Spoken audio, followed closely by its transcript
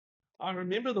I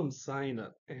remember them saying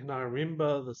it, and I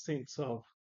remember the sense of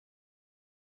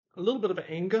a little bit of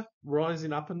anger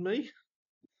rising up in me,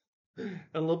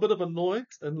 a little bit of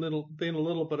annoyance, and then a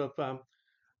little bit of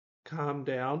calm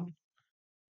down.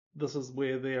 This is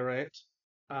where they're at.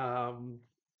 Um,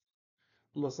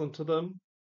 Listen to them,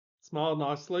 smile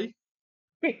nicely.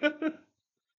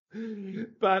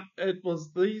 But it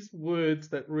was these words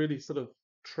that really sort of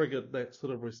triggered that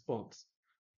sort of response.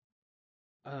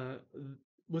 Uh,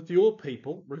 with your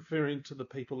people, referring to the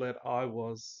people that I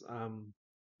was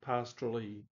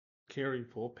pastorally caring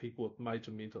for, people with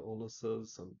major mental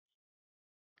illnesses and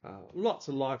lots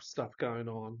of life stuff going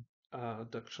on,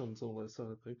 addictions, all that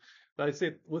sort of thing. They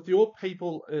said, with your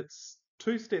people, it's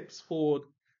 2 steps forward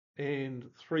and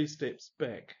 3 steps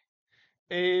back.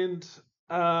 And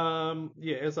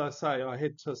yeah, as I say, I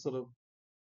had to sort of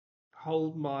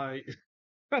hold my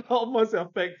hold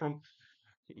myself back from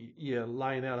yeah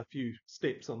laying out a few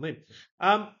steps on them.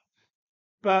 Um,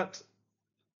 but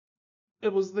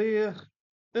it was their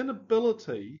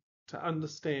inability to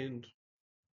understand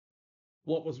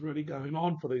what was really going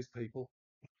on for these people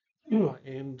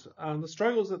and the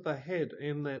struggles that they had,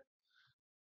 and that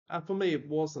for me it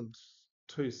wasn't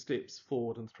 2 steps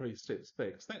forward and 3 steps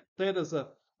back. That is a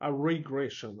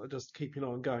regression, just keeping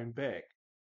on going back.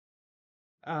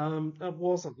 It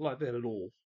wasn't like that at all.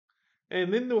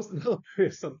 And then there was another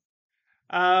person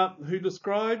who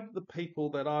described the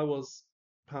people that I was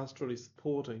pastorally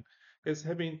supporting as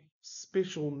having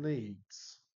special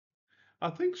needs. I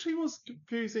think she was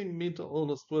confusing mental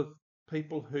illness with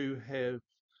people who have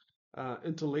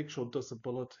intellectual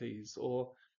disabilities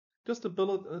or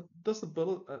disabilities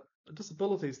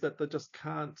that they just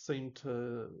can't seem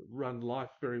to run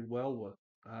life very well with.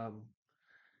 Um,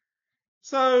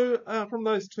 so from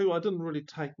those two, I didn't really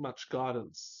take much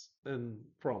guidance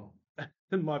from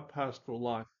in my pastoral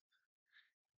life.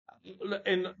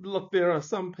 And look, there are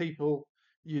some people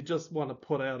you just want to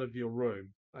put out of your room.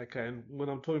 Okay, and when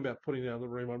I'm talking about putting out of the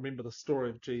room, I remember the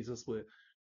story of Jesus where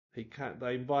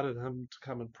they invited him to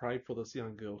come and pray for this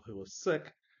young girl who was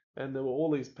sick, and there were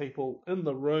all these people in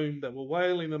the room that were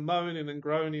wailing and moaning and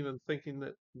groaning and thinking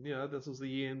that this was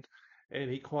the end,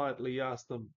 and he quietly asked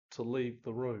them to leave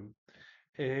the room,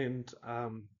 and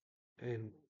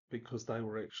because they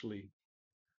were actually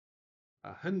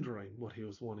hindering what he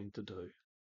was wanting to do.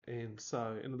 And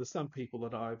there's some people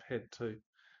that I've had to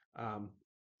um,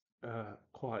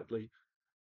 quietly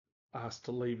ask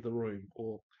to leave the room,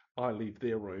 or I leave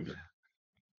their room.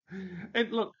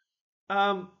 And look,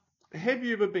 um, have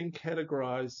you ever been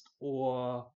categorized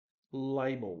or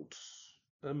labeled?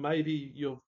 And maybe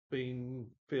you've been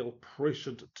feel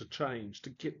pressured to change, to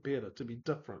get better, to be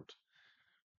different.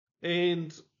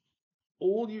 And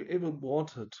all you ever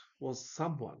wanted was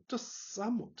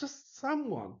just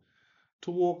someone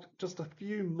to walk just a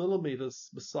few millimeters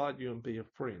beside you and be a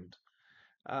friend.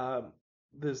 Um,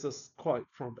 there's this quote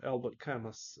from Albert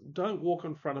Camus: "Don't walk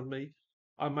in front of me,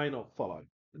 I may not follow.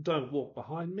 Don't walk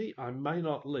behind me, I may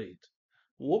not lead.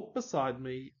 Walk beside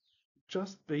me,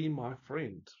 just be my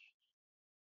friend."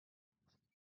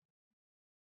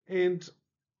 And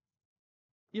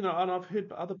and I've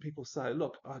heard other people say,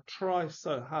 "Look, I try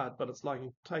so hard, but it's like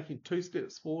taking 2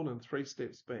 steps forward and 3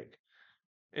 steps back."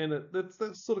 And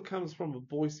that sort of comes from a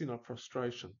voicing of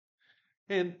frustration.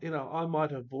 And I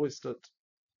might have voiced it.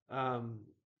 Um,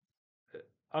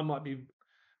 I might be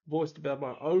voiced about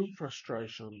my own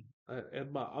frustration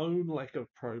and my own lack of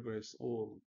progress or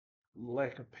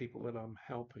lack of people that I'm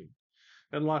helping.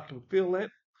 And I can feel that,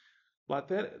 like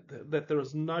that there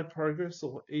is no progress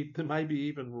or there may be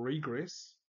even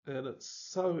regress. And it's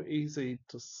so easy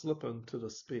to slip into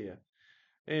despair.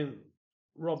 And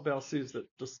Rob Bell says that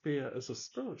despair is a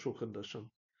spiritual condition.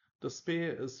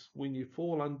 Despair is when you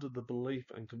fall under the belief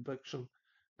and conviction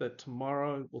that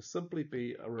tomorrow will simply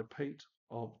be a repeat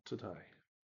of today.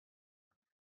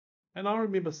 And I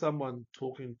remember someone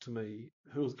talking to me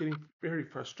who was getting very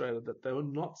frustrated that they were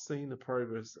not seeing the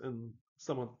progress in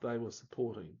someone they were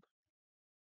supporting.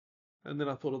 And then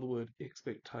I thought of the word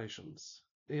expectations.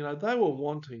 They were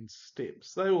wanting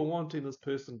steps. They were wanting this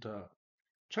person to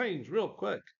change real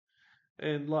quick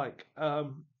and like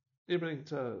everything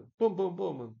to boom, boom,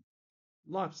 boom, and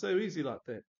life's so easy like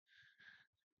that.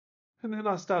 And then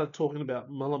I started talking about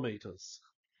millimeters,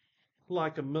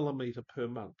 like a millimeter per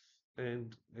month.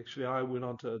 And actually, I went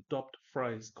on to adopt a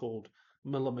phrase called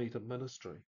millimeter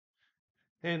ministry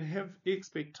and have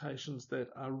expectations that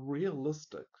are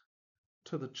realistic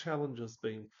to the challenges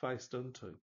being faced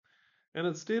into. And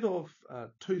instead of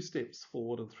 2 steps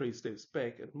forward and 3 steps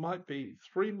back, it might be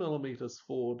 3 millimeters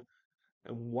forward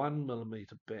and 1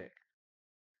 millimeter back.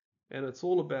 And it's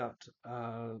all about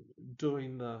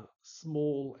doing the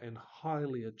small and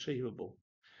highly achievable.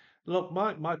 Look,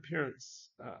 my parents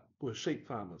were sheep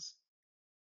farmers.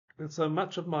 And so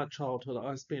much of my childhood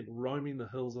I spent roaming the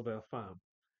hills of our farm.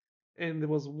 And there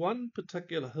was one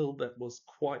particular hill that was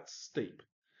quite steep.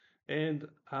 And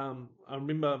I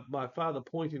remember my father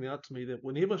pointing out to me that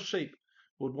whenever sheep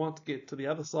would want to get to the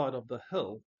other side of the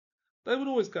hill, they would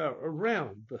always go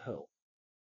around the hill.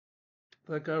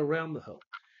 They'd go around the hill.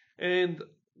 And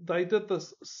they did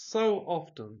this so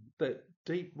often that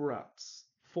deep ruts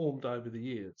formed over the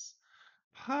years.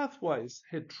 Pathways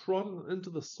had trodden into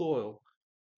the soil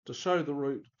to show the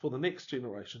route for the next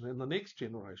generation and the next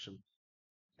generation.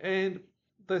 And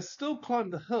they still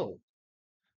climbed the hill,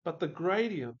 but the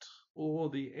gradient or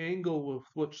the angle with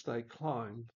which they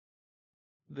climbed,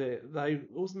 it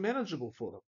was manageable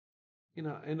for them.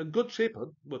 And a good shepherd,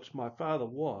 which my father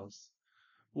was,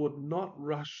 would not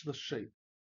rush the sheep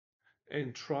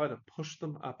and try to push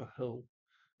them up a hill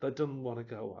they didn't want to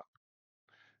go up.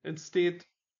 Instead,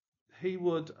 he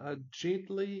would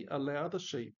gently allow the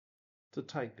sheep to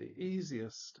take the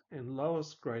easiest and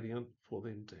lowest gradient for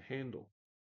them to handle.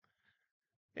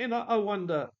 And I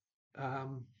wonder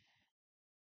um,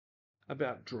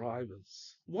 about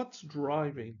drivers. What's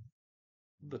driving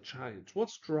the change?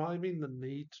 What's driving the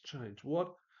need to change?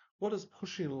 What is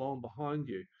pushing along behind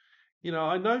you?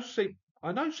 I know sheep.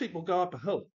 I know sheep will go up a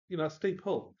hill, a steep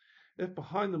hill, if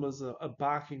behind them is a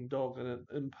barking dog and an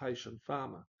impatient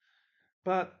farmer.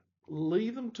 But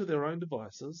leave them to their own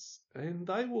devices, and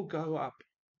they will go up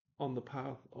on the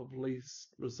path of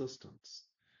least resistance.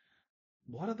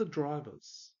 What are the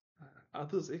drivers?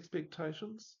 Others'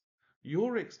 expectations?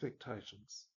 Your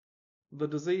expectations? The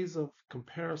disease of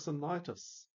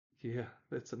comparisonitis. Yeah,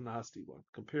 that's a nasty one.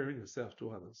 Comparing yourself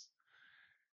to others.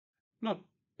 Look,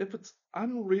 if it's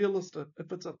an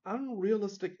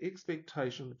unrealistic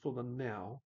expectation for the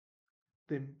now,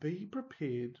 then be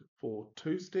prepared for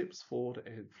 2 steps forward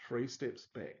and 3 steps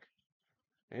back.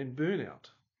 And burnout.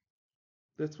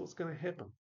 That's what's going to happen.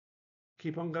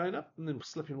 Keep on going up and then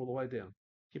slipping all the way down.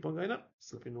 Keep on going up,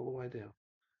 slipping all the way down.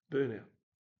 Burnout.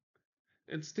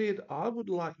 Instead, I would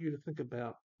like you to think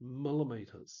about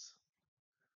millimeters.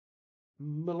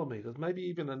 Millimeters, maybe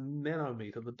even a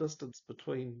nanometer, the distance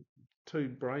between 2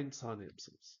 brain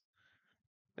synapses.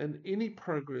 And any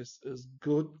progress is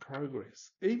good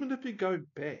progress. Even if you go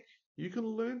back, you can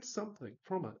learn something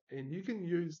from it, and you can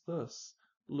use this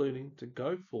learning to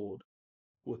go forward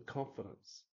with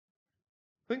confidence.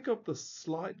 Think of the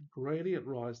slight gradient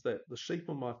rise that the sheep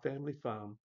on my family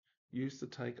farm used to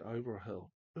take over a hill.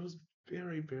 It was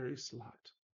very, very slight.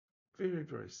 Very,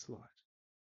 very slight.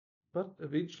 But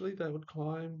eventually they would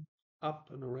climb up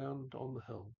and around on the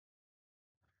hill.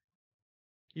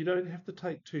 You don't have to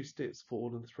take 2 steps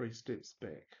forward and 3 steps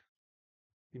back.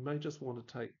 You may just want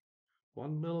to take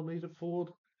 1 millimeter forward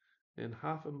and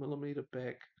half a millimeter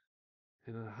back,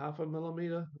 and a half a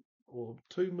millimeter or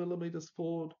 2 millimeters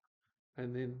forward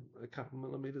and then a couple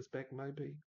millimeters back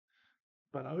maybe.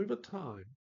 But over time,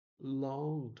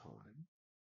 long time,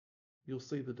 you'll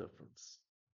see the difference.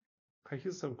 Okay,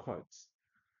 here's some quotes.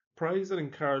 Praise and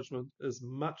encouragement is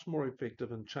much more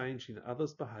effective in changing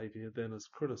others' behavior than is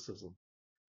criticism.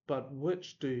 But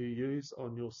which do you use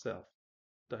on yourself?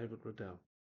 David Riddell.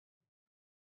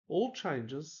 All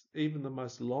changes, even the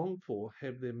most longed for,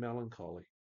 have their melancholy.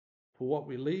 For what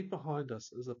we leave behind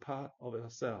us is a part of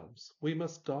ourselves. We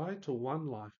must die to one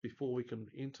life before we can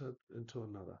enter into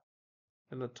another.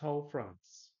 Anatole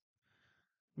France.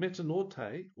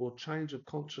 Metanote, or change of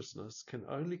consciousness, can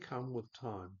only come with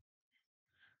time.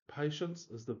 Patience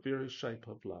is the very shape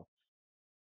of love.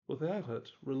 Without it,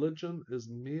 religion is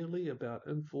merely about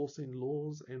enforcing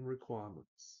laws and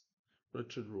requirements.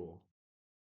 Richard Rohr.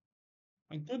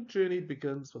 A good journey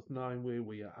begins with knowing where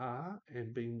we are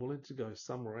and being willing to go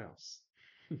somewhere else.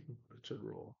 Richard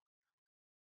Rohr.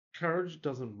 Courage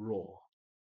doesn't roar.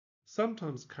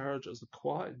 Sometimes courage is a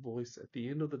quiet voice at the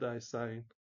end of the day saying,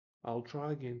 I'll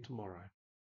try again tomorrow.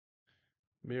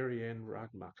 Mary Ann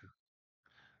Radmacher.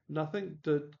 Nothing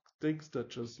digs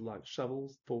ditches like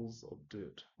shovelfuls of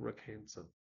dirt. Rick Hanson.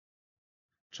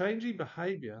 Changing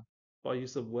behavior by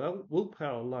use of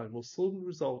willpower alone will soon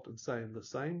result in saying the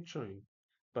same tune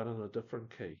but in a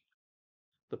different key.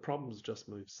 The problems just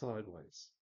move sideways.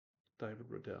 David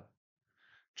Riddell.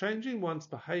 Changing one's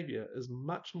behavior is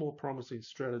much more promising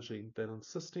strategy than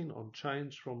insisting on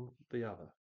change from the other.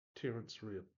 Terence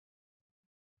Real.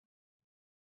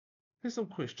 Here's some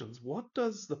questions. What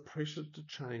does the pressure to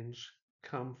change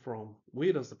come from?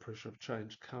 Where does the pressure of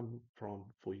change come from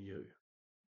for you?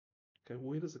 Okay,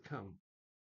 where does it come?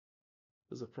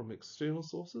 Is it from external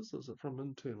sources? Is it from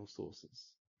internal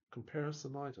sources?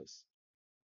 Comparisonitis.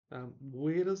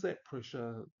 Where does that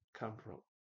pressure come from?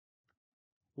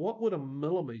 What would a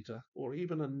millimeter or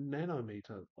even a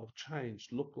nanometer of change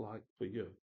look like for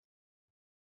you?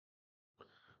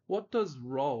 What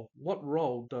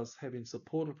role does having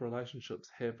supportive relationships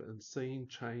have in seeing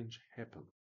change happen?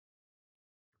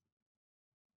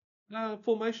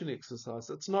 Formation exercise.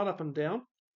 It's not up and down.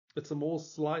 It's a more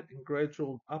slight and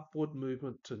gradual upward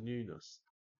movement to newness.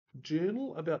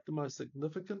 Journal about the most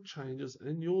significant changes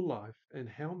in your life and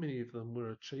how many of them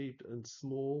were achieved in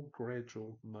small,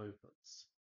 gradual movements.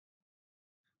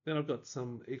 Then I've got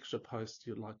some extra posts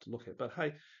you'd like to look at. But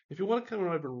hey, if you want to come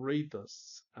over and read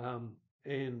this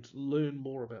and learn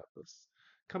more about this,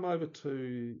 come over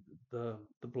to the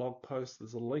blog post.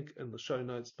 There's a link in the show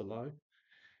notes below.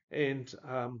 And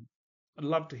I'd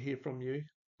love to hear from you.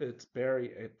 It's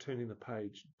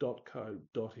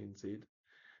barry@turningthepage.co.nz.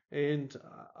 And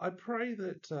I pray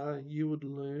that you would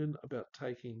learn about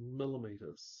taking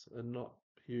millimeters and not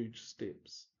huge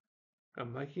steps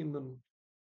and making them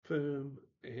firm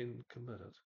and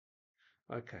committed.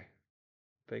 Okay.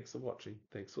 Thanks for watching.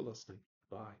 Thanks for listening.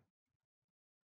 Bye.